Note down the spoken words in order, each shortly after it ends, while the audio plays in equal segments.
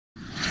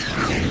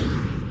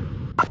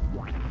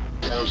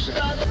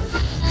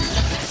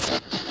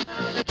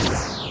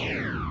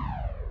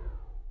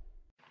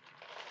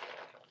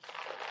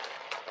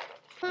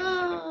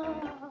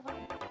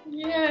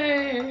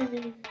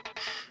Yay!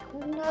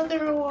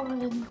 Another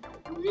one!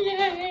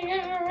 Yay,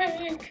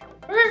 Eric!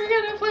 We're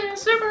gonna play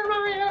Super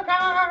Mario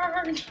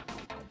Kart!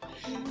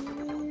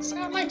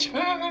 Sound like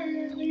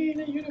Charlie,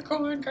 the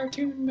unicorn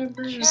cartoon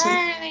members.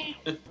 Charlie!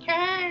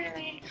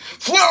 Charlie!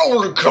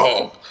 Flower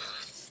Cup!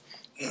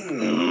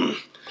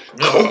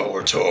 Now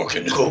we're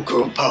talking.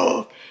 Cocoa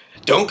Power.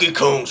 Donkey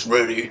Kong's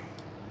ready.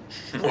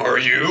 Are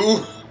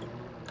you?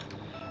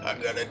 I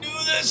gotta do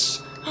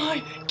this.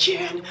 I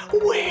can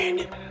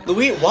win!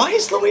 Why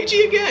is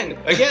Luigi again?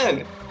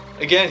 Again,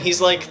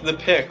 he's like the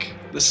pick.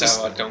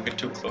 Don't get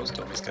too close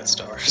to him, he's got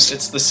stars.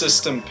 It's the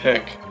system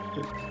pick.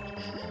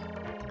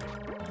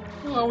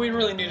 Well, we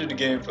really needed a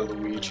game for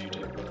Luigi to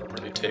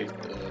really take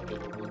the number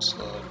one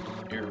slot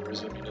in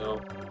heroism, you know?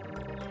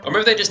 Or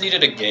maybe they just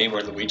needed a game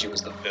where Luigi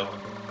was the villain.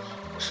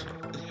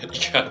 You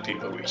gotta be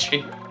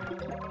Luigi.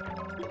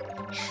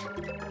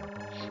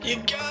 You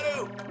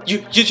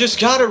just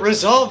gotta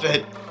resolve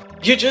it.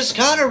 You just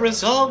gotta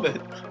resolve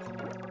it.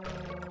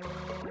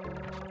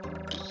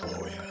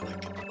 Oh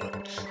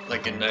yeah,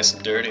 like it nice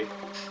and dirty.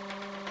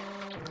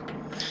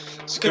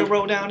 It's gonna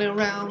roll down and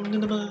round in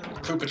the mud.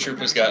 Koopa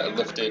Troopa's got a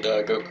lifted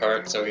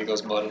go-kart, so he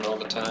goes mudding all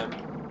the time.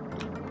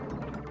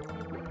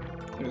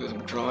 Look at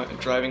him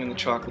driving in the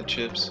chocolate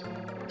chips.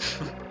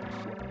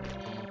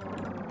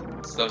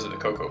 Those are the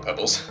Cocoa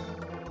Pebbles.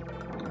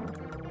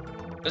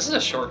 This is a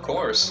short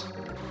course.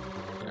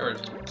 You're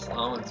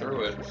plowing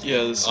through it.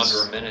 Yeah, this under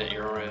is... a minute.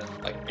 You're in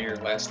like near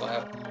last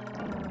lap.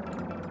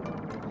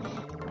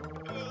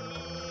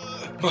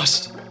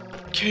 Must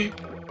keep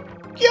going!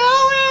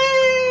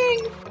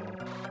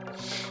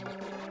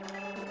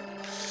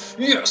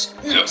 Yes,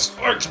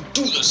 I can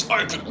do this.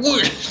 I can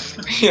win.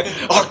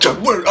 I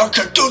can win. I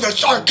can do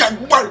this. I can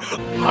win.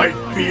 I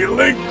feel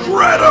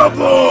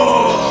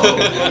incredible.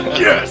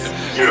 Yes.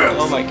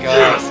 Oh my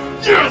god.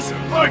 Yes,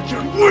 I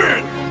can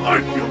win. I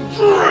feel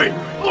great.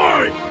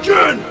 I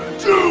can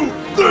do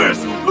this.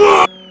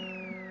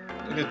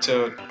 Look at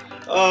Toad.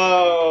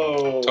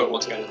 Oh. Toad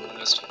once got in the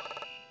list.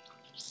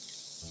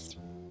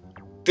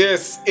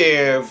 This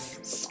is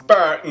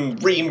Spartan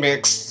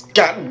Remix.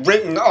 Got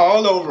written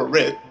all over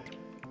it.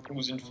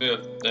 Who's in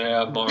fifth?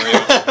 Yeah,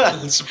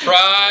 Mario.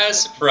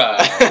 Surprise,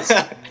 surprise.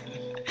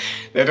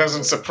 That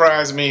doesn't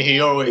surprise me. He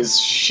always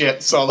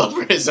shits all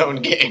over his own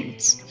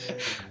games.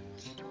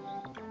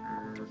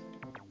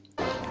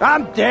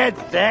 I'm dead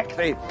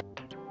sexy.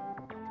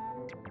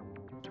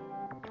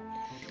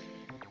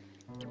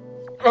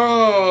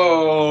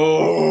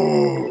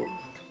 Oh.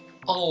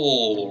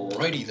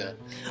 Alrighty then.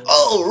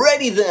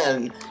 Alrighty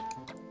then.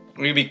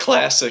 We're gonna be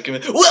classic.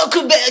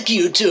 Welcome back,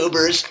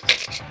 YouTubers.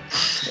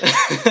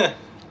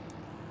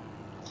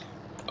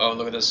 Oh,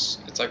 look at this.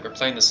 It's like we're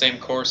playing the same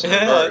course in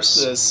Yeah, reverse.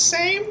 it's the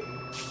same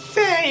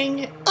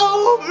thing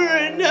over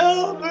and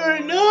over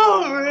and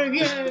over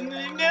again.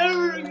 I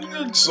never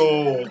get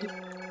old.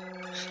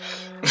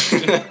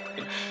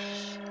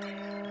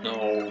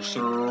 No,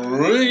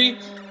 three.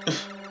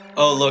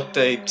 Oh, look,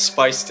 they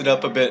spiced it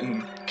up a bit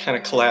and kind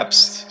of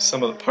collapsed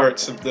some of the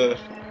parts of the...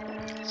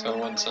 So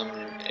when some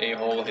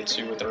a-hole hits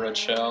you with a red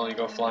shell, you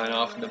go flying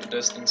off into the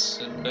distance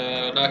and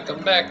not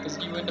come back because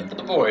you end up in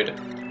the void.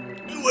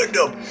 You end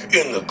up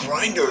in the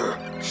grinder.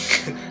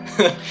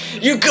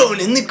 You're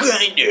going in the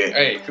grinder.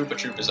 Hey, Koopa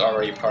Troop is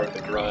already part of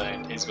the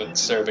grind. He's been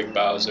serving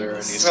Bowser, and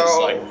he's So- just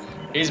like,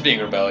 he's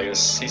being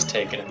rebellious. He's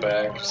taking it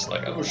back. Just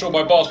like, I'm gonna show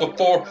my boss what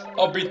for.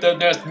 I'll beat that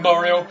nasty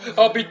Mario.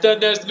 I'll beat that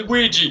nasty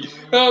Luigi.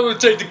 I'm gonna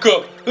take the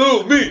cup.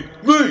 Oh, me.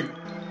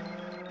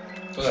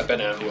 So that Ben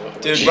Affleck.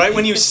 Dude, right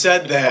when you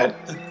said that,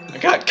 I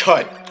got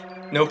cut.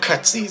 No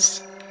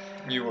cutsies.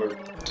 You were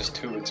just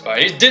too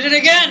inspired. He did it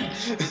again!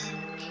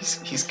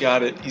 He's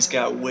got it. He's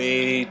got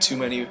way too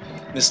many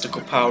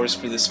mystical powers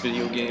for this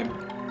video game.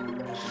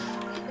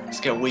 He's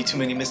got way too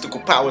many mystical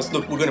powers.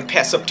 Look, we're gonna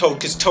pass up Toad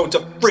because Toad's a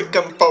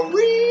freaking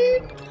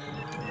freak.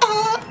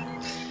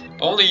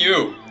 Only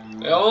you.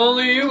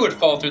 Only you would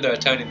fall through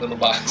that tiny little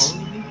box.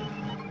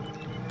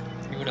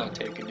 You're not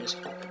taking this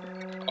home.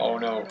 Oh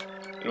no.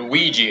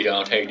 Luigi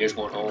don't take this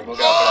one home. Look out for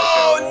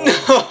that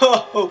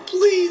Oh no!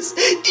 Please,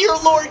 dear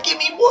Lord, give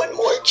me one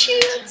more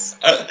chance.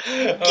 Give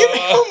me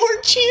one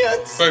more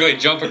chance. Quickly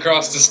jump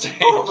across the stage.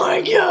 Oh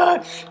my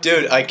god,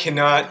 dude! I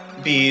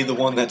cannot be the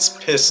one that's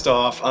pissed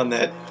off on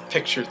that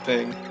picture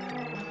thing.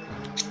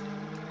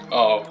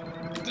 Oh,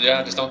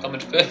 yeah, just don't come in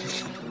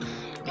fifth.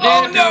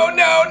 Oh no!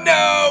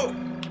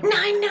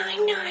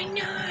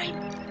 9999.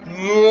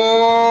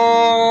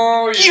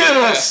 Oh, yeah.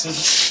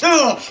 Yes!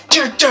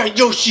 Get that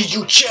Yoshi,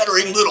 you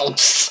chattering little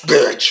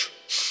bitch.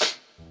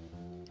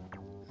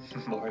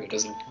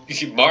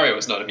 Mario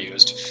is not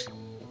amused.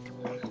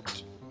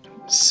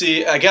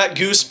 See, I got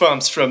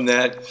goosebumps from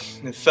that.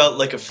 It felt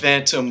like a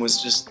phantom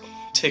was just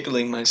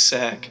tickling my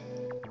sack.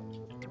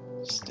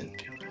 Just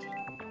didn't feel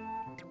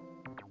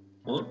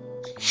right. What?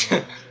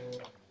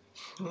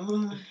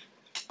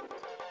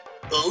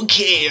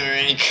 Okay,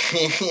 Eric.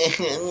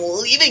 I'm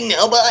leaving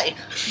now, bye.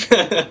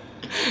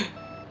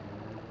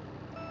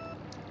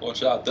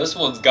 Watch out, this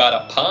one's got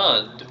a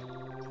pond.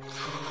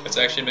 It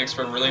actually makes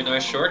for a really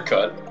nice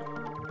shortcut.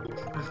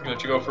 Why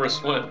don't you go for a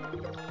swim?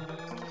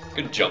 You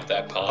could jump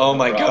that pond. Oh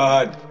my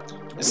god.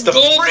 It's the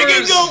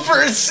friggin'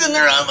 gophers, and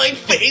they're on my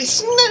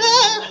face.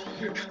 Nah.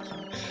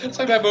 It's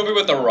like that movie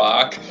with The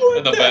Rock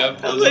and the What the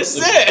hell is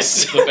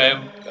this? What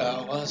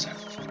is it?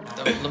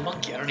 The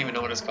monkey, I don't even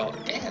know what it's called.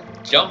 Yeah,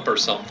 jump or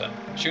something.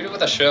 Shoot it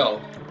with a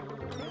shell.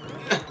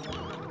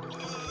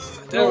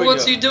 There we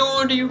What's go. he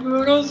doing to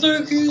you? I don't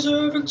think he's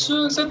having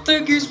sex. I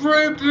think he's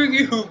raping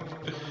you.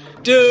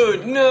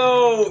 Dude,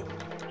 no.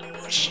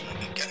 Oh, shit,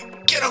 you gotta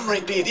get him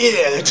right, baby.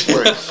 Yeah, that's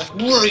right.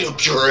 Right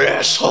up your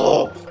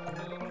asshole.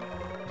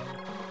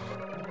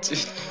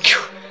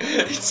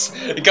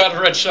 He got a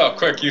red shell.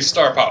 Quick, use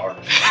star power.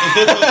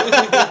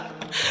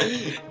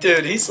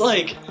 Dude, he's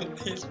like...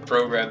 He's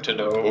programmed to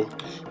know.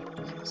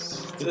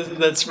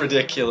 That's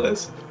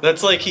ridiculous.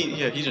 That's like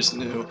he just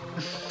knew.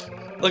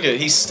 Look at,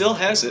 he still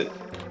has it.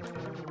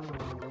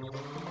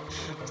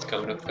 It's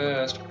coming up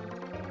fast.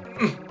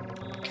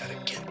 Gotta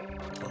get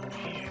over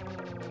here.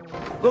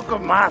 Look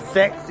at my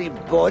sexy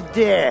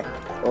body.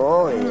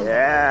 Oh,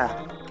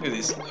 yeah. Look at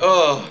these.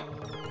 Oh.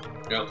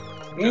 Jump.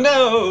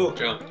 No!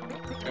 Jump.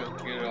 Jump.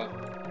 Get it up.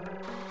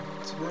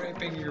 It's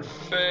raping your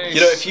face.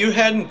 You know, if you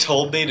hadn't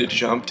told me to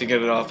jump to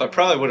get it off, I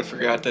probably would have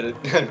forgot that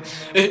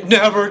it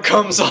never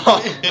comes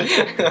off.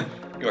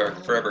 You are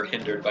forever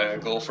hindered by a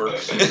golfer.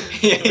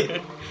 Yeah.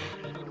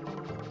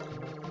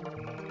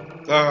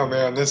 Oh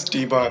man, this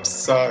debuff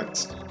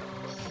sucks.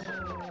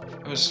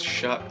 I just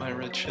shot my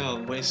red shell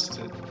and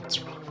wasted it. What's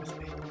wrong with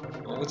me?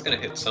 Well, it's gonna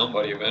hit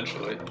somebody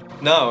eventually.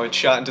 No, it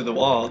shot into the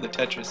wall, the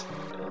Tetris.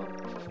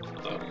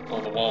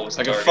 On the wall was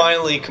the I can target.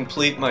 finally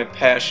complete my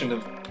passion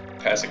of...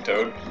 Passing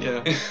toad.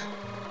 Yeah.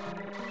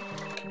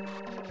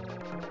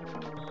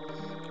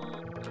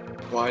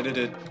 Why did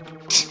it...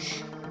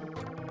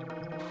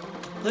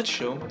 Let's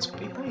show what's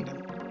behind it.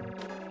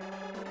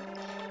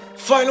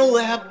 Final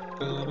lap!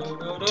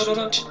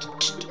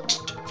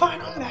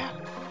 Final lap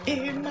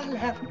in my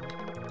lap.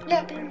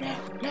 Lap in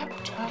lap, lap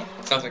time.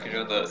 Sounds like you're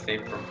doing the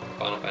theme from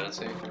Final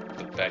Fantasy.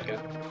 The bad guy.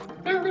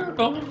 I don't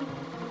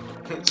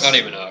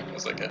even know. I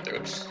was like, can't do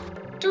it.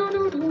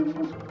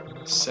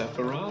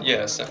 Sephiroth?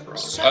 Yeah,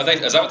 Sephiroth. Are they,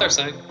 is that what they're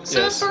saying?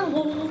 Yes.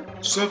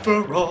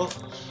 Sephiroth.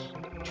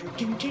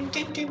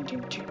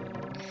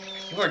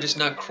 You are just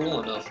not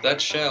cruel enough.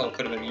 That shell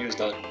could have been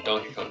used on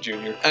Donkey Kong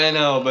Jr. I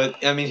know, but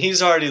I mean,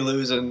 he's already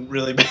losing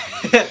really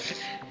bad.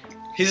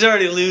 He's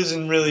already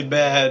losing really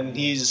bad, and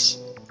he's...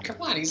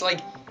 Come on, he's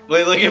like...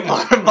 Wait, look at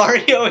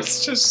Mario.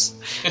 It's just...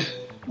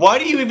 Why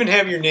do you even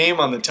have your name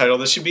on the title?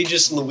 This should be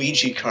just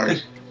Luigi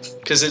Kart.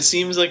 Because it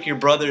seems like your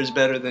brother is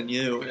better than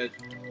you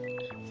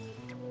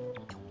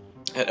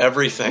at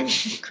everything.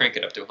 Crank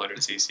it up to 100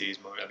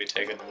 cc's more. I'll be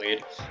taking the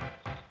lead.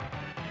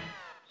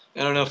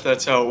 I don't know if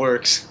that's how it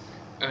works.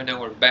 And now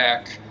we're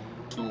back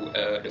to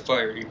the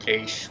fiery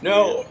place.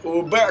 Now,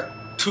 we're back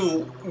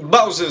to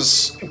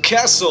Bowser's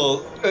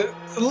castle.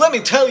 Let me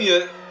tell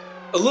you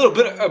a little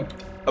bit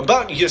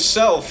about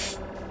yourself.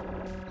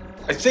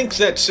 I think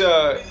that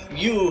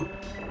you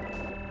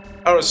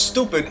are a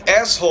stupid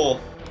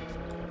asshole,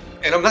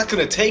 and I'm not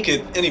gonna take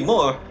it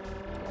anymore.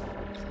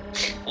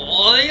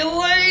 Oi,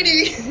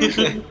 lady!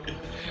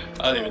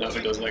 I don't even know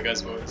who does that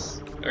guy's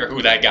voice. Or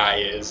who that guy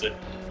is.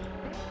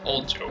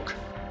 Old joke.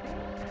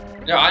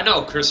 Yeah, I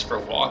know Christopher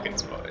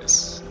Walken's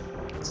voice.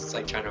 It's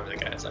like trying to remember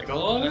the guy. It's like,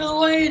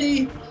 oh,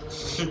 lady!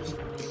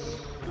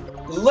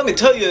 Let me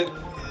tell you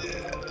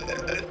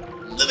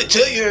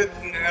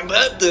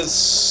about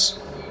this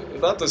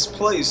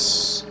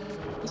place.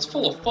 It's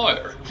full of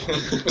fire.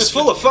 It's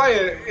full of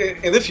fire,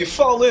 and if you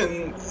fall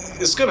in,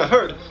 it's gonna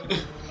hurt.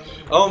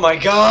 Oh my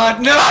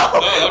god, no!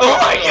 Oh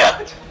my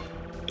god!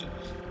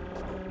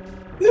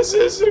 This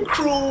is a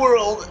cruel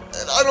world,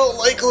 and I don't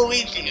like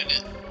Luigi in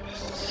it.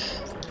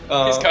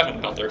 He's got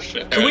another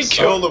shit. Can we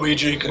kill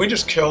Luigi? Can we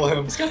just kill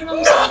him? He's got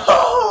another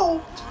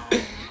No!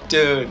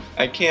 Dude,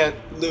 I can't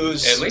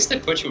lose. At least they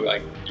put you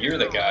like, you're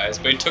the guys,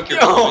 but he took your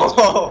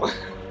No!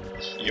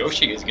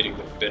 Yoshi is getting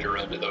the bitter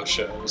end of those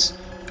shows.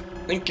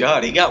 Thank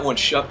God, he got one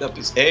shoved up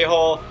his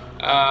a-hole.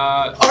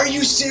 Are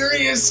you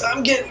serious?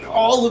 I'm getting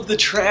all of the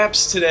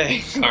traps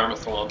today. Karma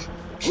Thwomp.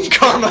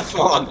 Karma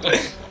Thwomp.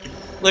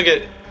 Look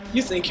at,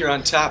 you think you're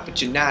on top,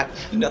 but you're not.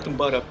 You're nothing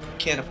but a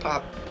can of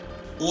pop.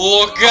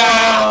 Look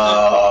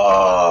out!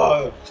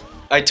 Oh!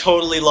 I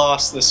totally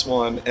lost this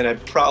one, and I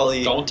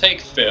probably... Don't take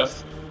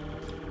fifth.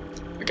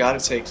 I gotta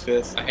take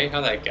fifth. I hate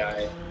how that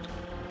guy...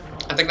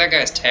 I think that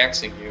guy's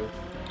taxing you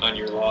on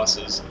your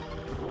losses.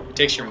 He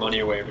takes your money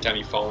away every time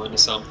you fall into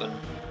something.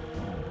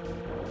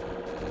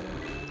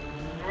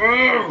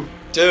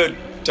 Dude,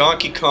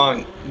 Donkey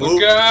Kong,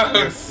 move out.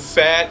 your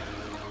fat,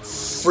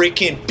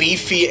 freaking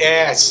beefy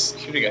ass.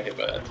 Should have got hit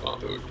by that Thwomp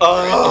boot.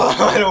 Oh,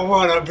 I don't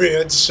want to be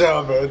in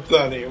 7th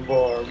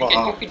anymore, You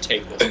Mom. can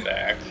take this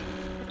back.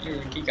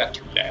 You got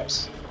 2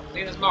 laps. Look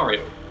at this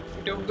Mario.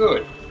 You're doing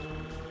good.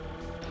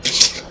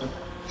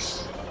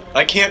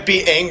 I can't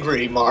be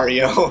angry,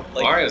 Mario.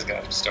 Like, Mario's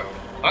got a star.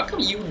 How come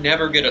you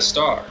never get a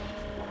star?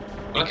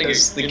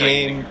 because the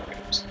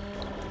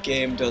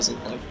game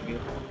doesn't like me.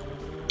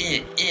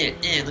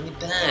 Let me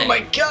back. Oh my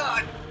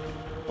god!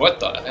 What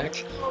the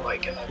heck? Oh my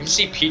god. You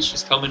see Peach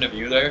just coming to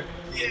view there?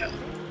 Yeah.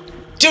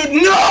 Dude,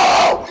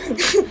 no!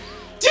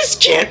 This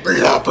can't be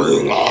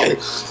happening.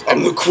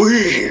 I'm the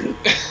queen.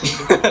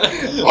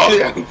 I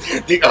am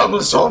the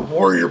Amazon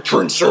warrior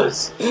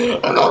princess,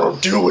 and I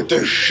don't deal with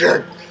this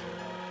shit.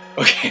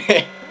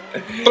 Okay.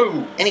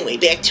 Boom! Anyway,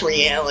 back to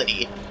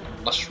reality.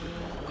 Mushroom.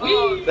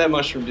 That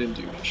mushroom didn't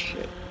do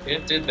shit.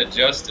 It did the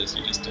justice,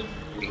 you just didn't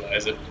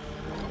realize it.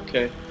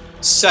 Okay.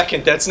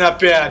 Second, that's not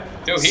bad.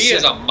 Dude, he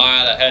is a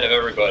mile ahead of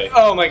everybody.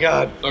 Oh my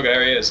god. Okay,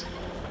 there he is.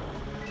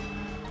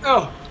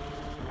 Oh.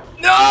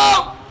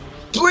 No!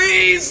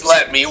 Please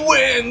let me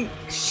win!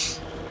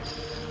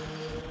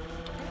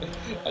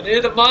 I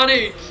need the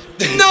money!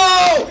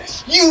 No!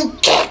 You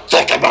can't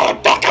think about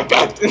it back a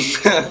bit.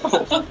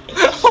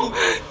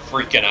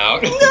 Freaking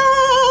out. No!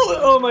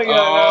 Oh my god.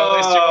 Oh, at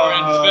least you were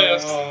in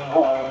fifth.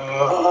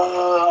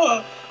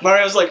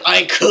 Mario's like,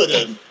 I could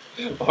have.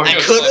 Or I he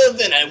was could like- have,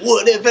 and I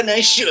would have, and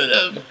I should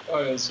have.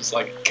 Or it was just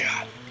like,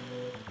 God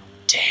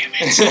damn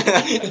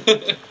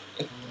it.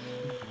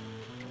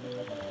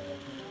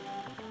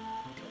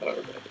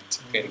 Alright.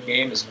 Okay, the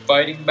game is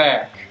fighting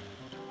back.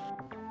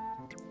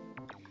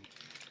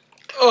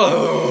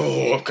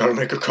 Oh, I've got to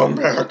make a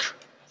comeback.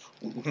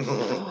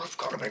 I've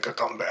got to make a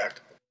comeback.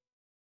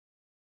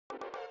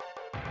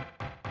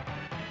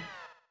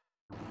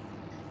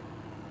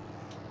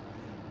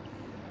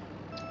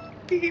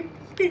 beep,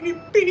 beep,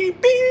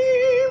 beep,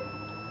 beep.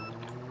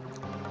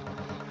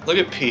 Look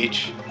at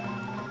Peach.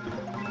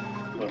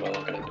 What am I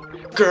looking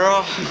at?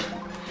 Girl,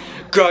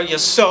 girl, you're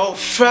so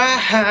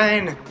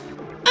fine.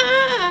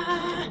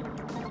 Ah.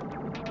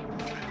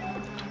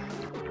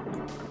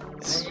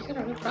 Hey, you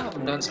got no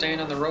problem not staying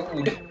on the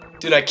road.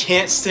 Dude, I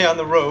can't stay on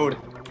the road.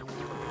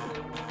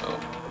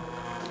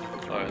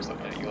 Oh. I was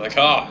looking at you like,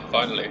 ah,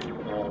 finally.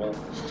 Oh.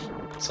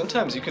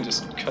 Sometimes you can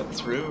just cut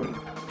through and...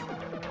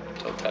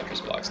 Until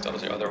Tetris Blocks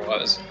tells you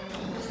otherwise.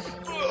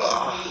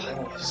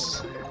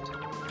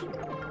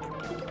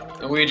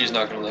 Luigi's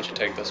not gonna let you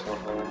take this one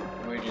home.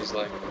 Luigi's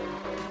like,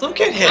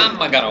 Look at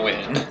him. I'm gonna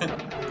win.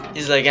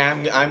 He's like,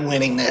 I'm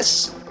winning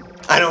this.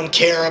 I don't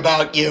care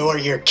about you or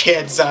your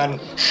kids on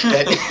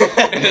that.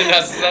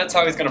 that's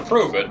how he's gonna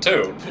prove it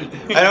too.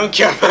 I don't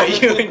care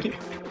about you and you.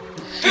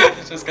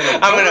 He's just gonna.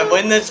 I'm gonna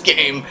win this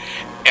game,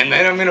 and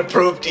then I'm gonna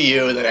prove to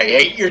you that I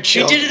hate your He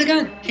children. did it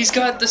again. He's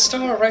got the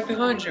star right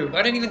behind you.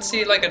 I didn't even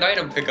see like an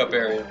item pickup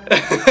area.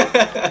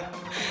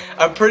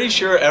 I'm pretty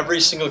sure every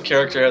single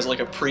character has like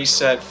a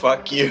preset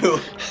fuck you.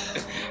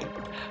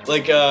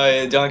 Like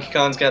Donkey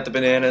Kong's got the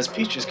bananas,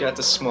 Peach has got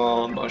the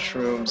small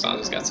mushrooms,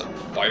 Bowser's got some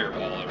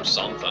fireball or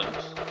something.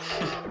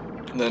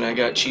 and then I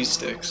got cheese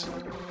sticks.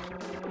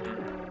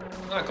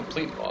 Not a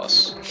complete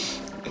boss.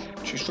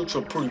 Cheese sticks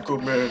are pretty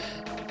good, man.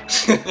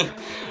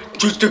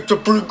 Cheese sticks are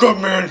pretty good,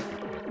 man.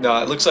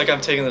 No, it looks like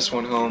I'm taking this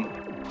one home.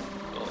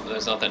 Well,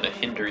 there's nothing to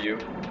hinder you,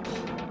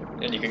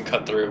 and you can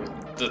cut through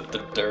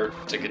the dirt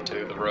to get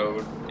to the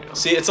road. You know.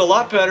 See, it's a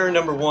lot better.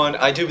 Number one,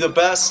 I do the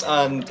best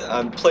on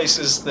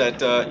places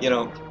that you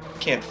know,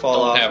 can't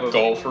fall off. Don't have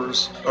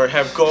golfers. Or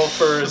have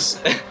golfers.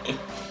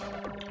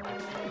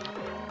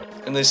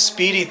 And the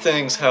speedy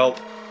things help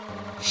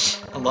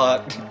a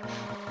lot.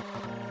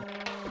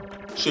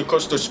 See,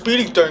 because the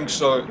speedy things,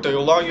 they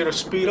allow you to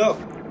speed up.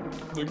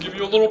 They give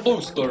you a little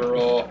boost there.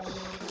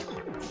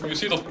 You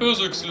see the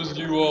physics is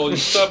you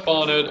step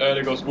on it and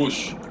it goes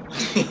whoosh.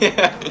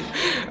 Yeah,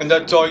 and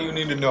that's all you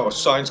need to know.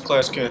 Science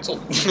class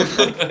canceled.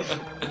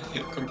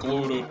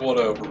 Concluded,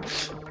 whatever.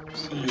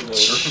 See you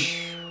later.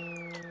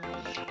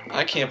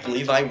 I can't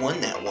believe I won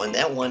that one.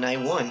 That one I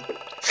won.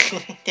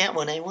 That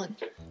one I won.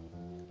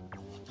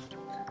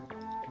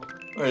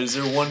 Alright, is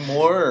there one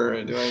more,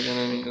 or do I get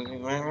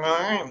anything?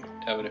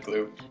 Having a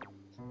clue.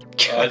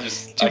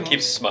 I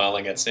keep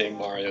smiling at seeing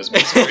Mario's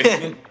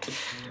misery.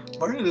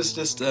 Mario is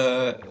just,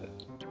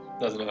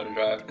 Doesn't know how to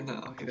drive.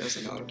 no, he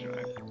doesn't know how to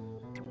drive.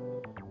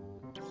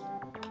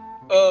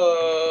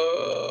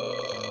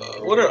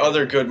 What are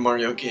other good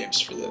Mario games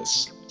for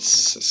this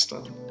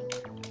system?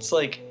 It's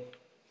like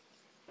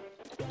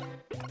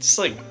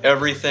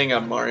everything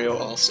on Mario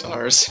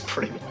All-Stars,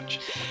 pretty much.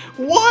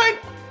 What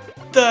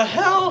the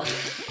hell?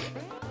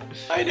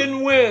 I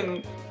didn't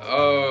win,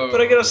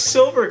 but I got a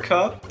silver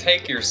cup.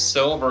 Take your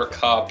silver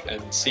cup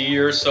and see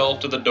yourself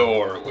to the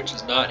door, which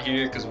is not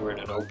here because we're in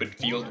an open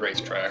field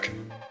racetrack.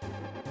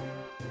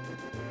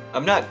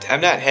 I'm not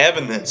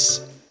having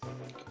this.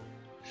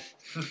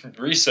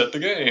 Reset the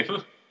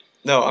game.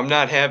 No, I'm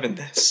not having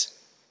this.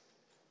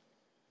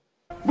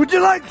 Would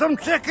you like some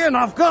chicken?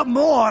 I've got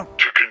more.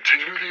 To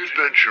continue the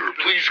adventure,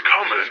 please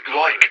comment,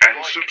 like,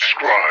 and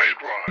subscribe.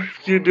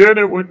 If you did,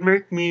 it would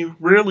make me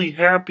really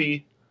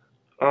happy.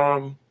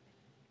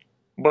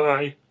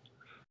 Bye.